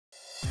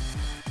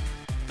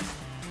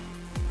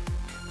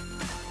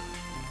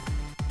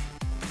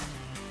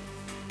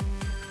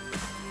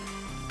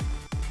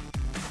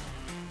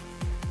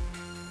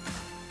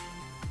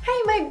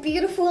my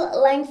beautiful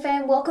Lange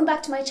fam, welcome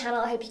back to my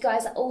channel. I hope you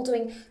guys are all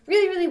doing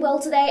really well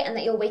today and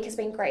that your week has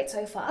been great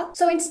so far.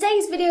 So in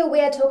today's video we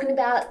are talking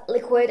about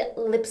liquid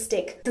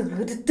lipstick.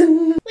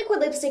 Liquid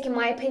lipstick, in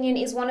my opinion,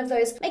 is one of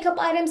those makeup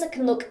items that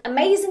can look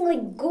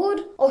amazingly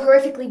good or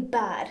horrifically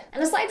bad.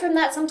 And aside from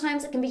that,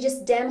 sometimes it can be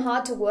just damn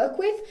hard to work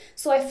with.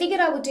 So I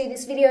figured I would do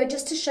this video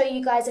just to show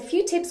you guys a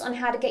few tips on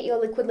how to get your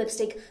liquid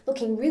lipstick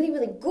looking really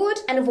good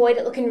and avoid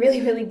it looking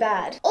really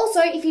bad. Also,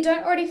 if you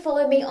don't already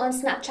follow me on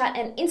Snapchat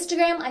and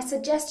Instagram, I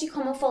suggest you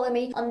come and follow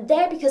me on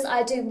there because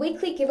I do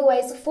weekly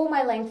giveaways for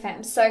my Lange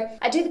fam. So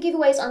I do the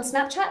giveaways on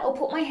Snapchat. I'll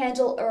put my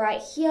handle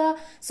right here.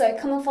 So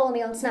come and follow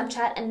me on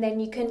Snapchat and then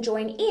you can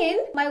join in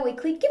my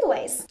weekly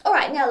giveaways.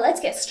 Alright, now let's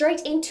get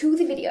straight into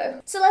the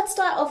video. So let's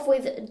start off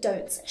with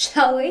don'ts,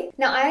 shall we?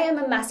 Now I am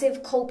a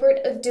massive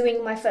culprit of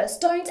doing my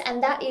first don't,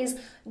 and that is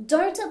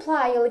don't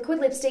apply your liquid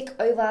lipstick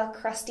over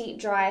crusty,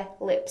 dry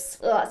lips.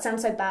 Ugh, it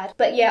sounds so bad.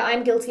 But yeah,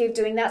 I'm guilty of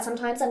doing that.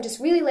 Sometimes I'm just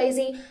really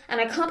lazy and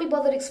I can't be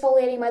bothered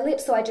exfoliating my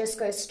lips, so I just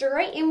go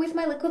straight in with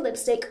my liquid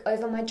lipstick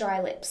over my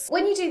dry lips.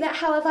 When you do that,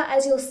 however,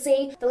 as you'll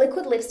see, the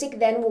liquid lipstick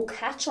then will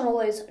catch on all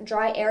those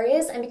dry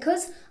areas, and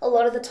because a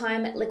lot of the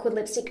time liquid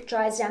lipstick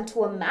dries down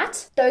to a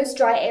matte, those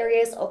dry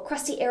areas or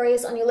crusty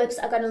areas on your lips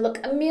are going to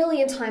look a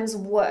million times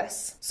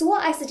worse. So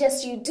what I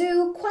suggest you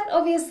do, quite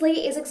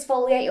obviously, is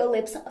exfoliate your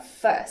lips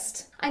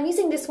first. I'm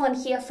using this one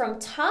here from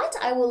Tarte.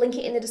 I will link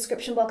it in the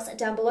description box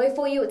down below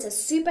for you. It's a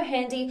super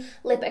handy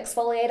lip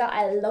exfoliator.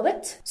 I love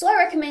it. So I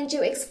recommend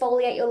you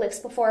exfoliate your lips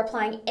before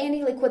applying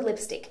any liquid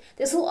lipstick.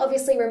 This will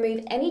obviously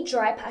remove any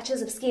dry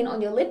patches of skin on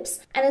your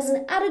lips, and as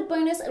an added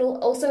bonus, it will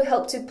also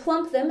help to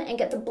plump them and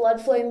get the blood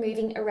flow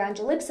moving around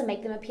your lips and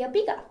make them appear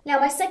bigger. Now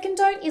my second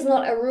don't is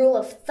not a rule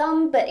of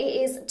thumb, but it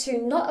is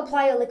to not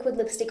apply a liquid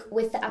lipstick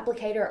with the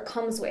applicator it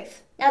comes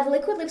with. Now the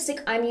liquid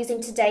lipstick I'm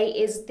using today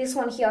is this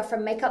one here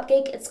from Makeup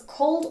Geek. It's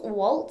called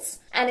Waltz,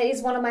 and it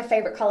is one of my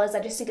favorite colors.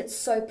 I just think it's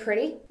so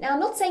pretty. Now I'm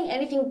not saying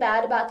anything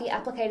bad about the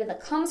applicator that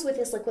comes with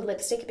this liquid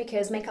lipstick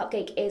because Makeup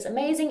Geek is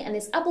amazing and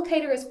this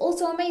applicator is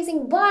also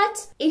amazing,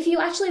 but if you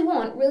actually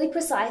want really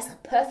precise,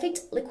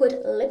 perfect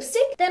liquid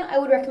lipstick, then I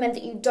would recommend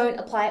that you don't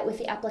apply it with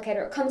the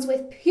applicator it comes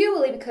with,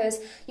 purely because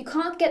you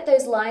can't get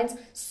those lines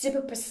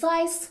super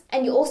precise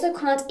and you also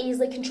can't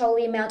easily control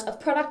the amount of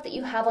product that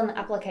you have on the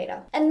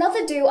applicator.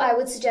 Another do I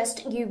would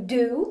suggest you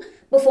do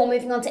before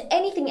moving on to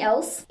anything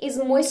else is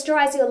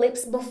moisturize your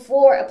lips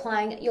before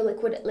applying your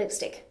liquid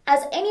lipstick.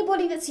 As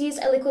anybody that's used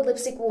a liquid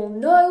lipstick will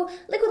know,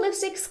 liquid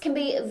lipsticks can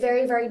be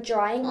very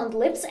drying on the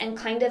lips and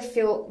kind of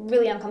feel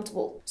really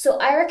uncomfortable. So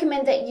I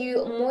recommend that you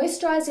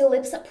moisturize your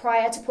lips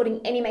prior to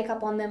putting any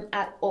makeup on them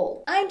at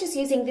all. I'm just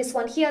using this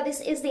one here. This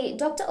is the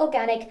Dr.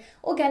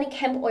 Organic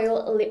Hemp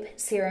Oil Lip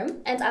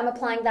Serum, and I'm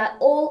applying that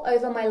all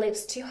over my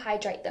lips to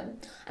hydrate them.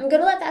 I'm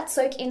gonna let that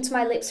soak into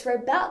my lips for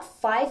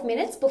about 5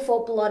 minutes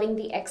before blotting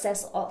the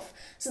excess off.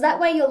 So that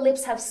way your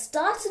lips have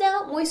started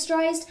out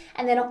moisturized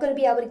and they're not going to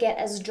be able to get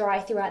as dry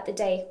throughout the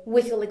day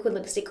with your liquid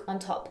lipstick on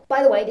top.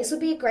 By the way, this would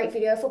be a great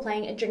video for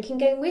playing a drinking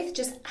game with.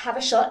 Just have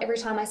a shot every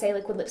time I say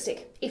liquid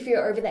lipstick if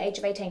you're over the age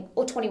of 18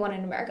 or 21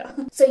 in America.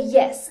 So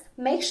yes,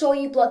 make sure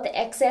you blot the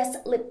excess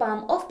lip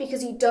balm off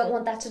because you don't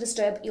want that to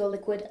disturb your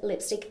liquid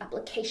lipstick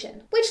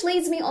application. Which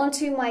leads me on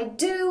to my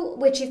do,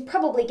 which you've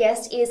probably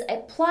guessed, is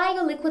apply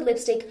your liquid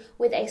lipstick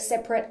with a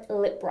separate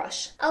lip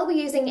brush. I'll be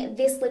using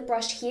this lip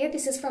brush here.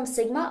 This is from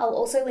Sigma. I'll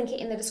also link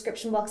it in the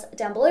description box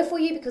down below for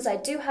you because I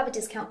do have a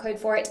discount code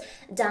for it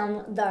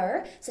down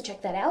there, so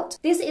check that out.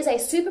 This is a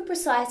super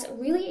precise,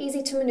 really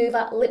easy to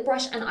maneuver lip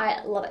brush and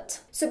I love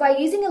it. So by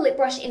using a lip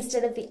brush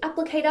instead of the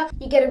applicator,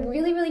 you get a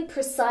really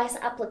precise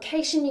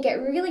application, you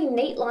get really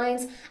neat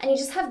lines, and you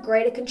just have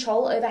greater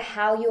control over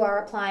how you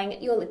are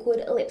applying your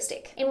liquid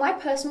lipstick. In my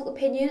personal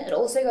opinion, it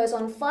also goes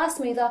on far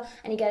smoother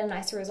and you get a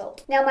nicer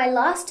result. Now my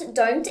last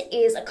don't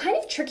is a kind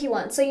of tricky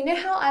one. So you know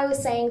how I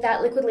was saying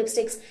that liquid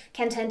lipsticks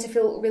can tend to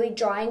feel really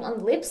drying on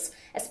the lips,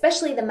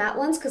 especially the matte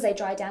ones because they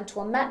dry down to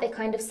a matte. They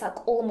kind of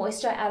suck all the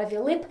moisture out of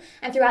your lip,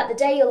 and throughout the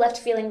day you're left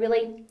feeling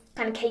really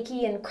kind of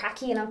cakey and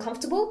cracky and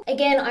uncomfortable.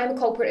 Again, I'm a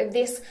culprit of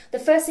this. The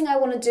first thing I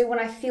want to do when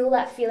I feel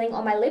that feeling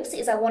on my lips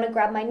is I want to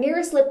grab my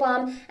nearest lip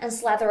balm and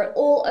slather it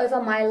all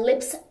over my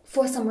lips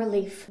for some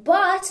relief.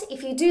 But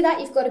if you do that,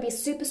 you've got to be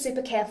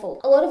super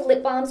careful. A lot of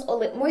lip balms or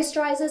lip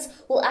moisturizers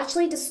will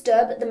actually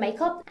disturb the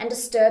makeup and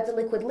disturb the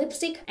liquid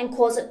lipstick and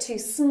cause it to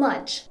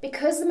smudge.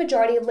 Because the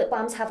majority of lip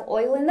balms have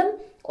oil in them,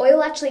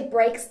 oil actually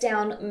breaks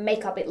down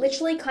makeup. It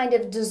literally kind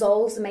of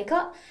dissolves the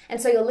makeup,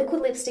 and so your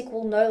liquid lipstick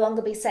will no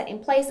longer be set in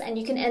place and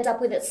you can end up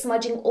with it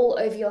smudging all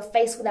over your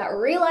face without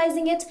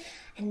realizing it,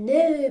 and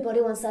nobody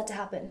wants that to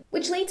happen.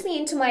 Which leads me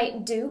into my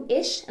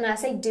do-ish, and I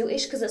say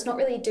do-ish because it's not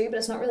really a do, but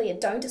it's not really a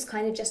don't, it's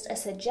kind of just a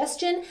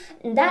suggestion,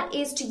 and that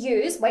is to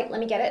use, wait, let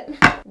me get it,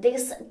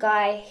 this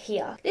guy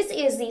here. This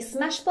is the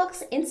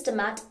Smashbox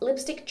Instamatte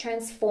Lipstick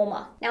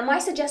Transformer. Now my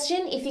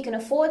suggestion, if you can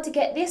afford to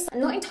get this, I'm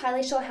not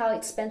entirely sure how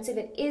expensive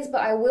it is,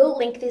 but I will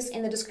link this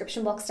in the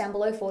description box down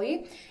below for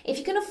you. If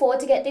you can afford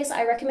to get this,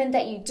 I recommend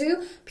that you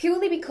do,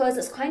 purely because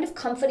it's kind of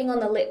comforting on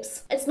the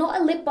lips. It's not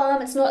a lip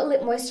balm, it's not a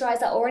lip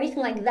moisturizer or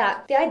anything like that,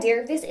 out, the idea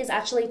of this is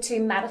actually to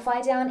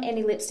mattify down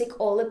any lipstick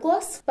or lip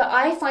gloss, but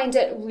I find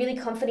it really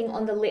comforting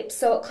on the lips,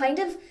 so it kind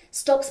of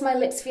stops my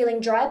lips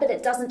feeling dry, but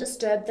it doesn't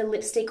disturb the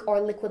lipstick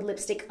or liquid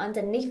lipstick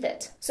underneath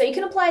it. So you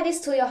can apply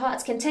this till your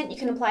heart's content. You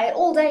can apply it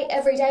all day,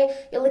 every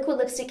day. Your liquid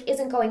lipstick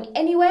isn't going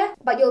anywhere,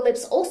 but your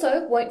lips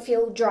also won't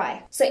feel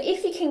dry. So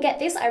if you can get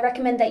this, I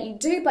recommend that you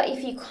do, but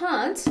if you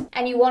can't,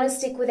 and you want to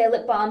stick with a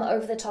lip balm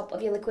over the top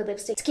of your liquid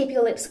lipstick to keep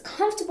your lips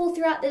comfortable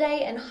throughout the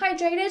day and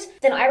hydrated,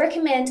 then I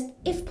recommend,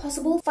 if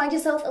possible, find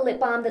yourself a lip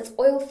balm that's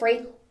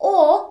oil-free,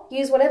 or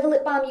use whatever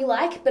lip balm you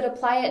like, but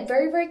apply it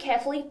very, very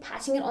carefully,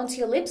 patting it onto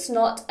your lips,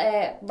 not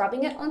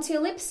rubbing it onto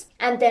your lips,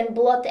 and then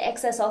blot the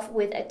excess off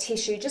with a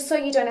tissue, just so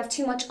you don't have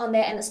too much on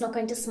there and it's not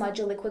going to smudge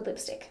your liquid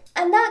lipstick.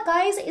 And that,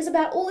 guys, is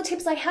about all the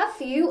tips I have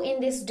for you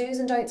in this do's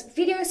and don'ts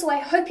video, so I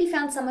hope you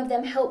found some of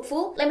them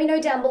helpful. Let me know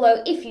down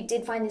below if you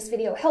did find this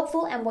video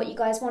helpful and what you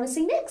guys want to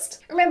see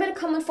next. Remember to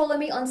come and follow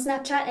me on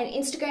Snapchat and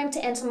Instagram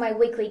to enter my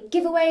weekly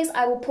giveaways.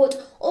 I will put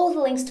all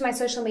the links to my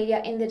social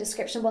media in the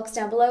description box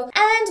down below,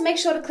 and make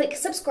sure to click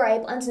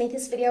subscribe underneath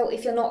this video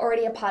if you're not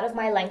already a part of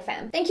my Lange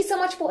fam. Thank you so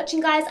much for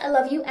watching, guys. I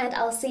love you, and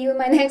I'll see you in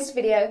my next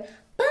video.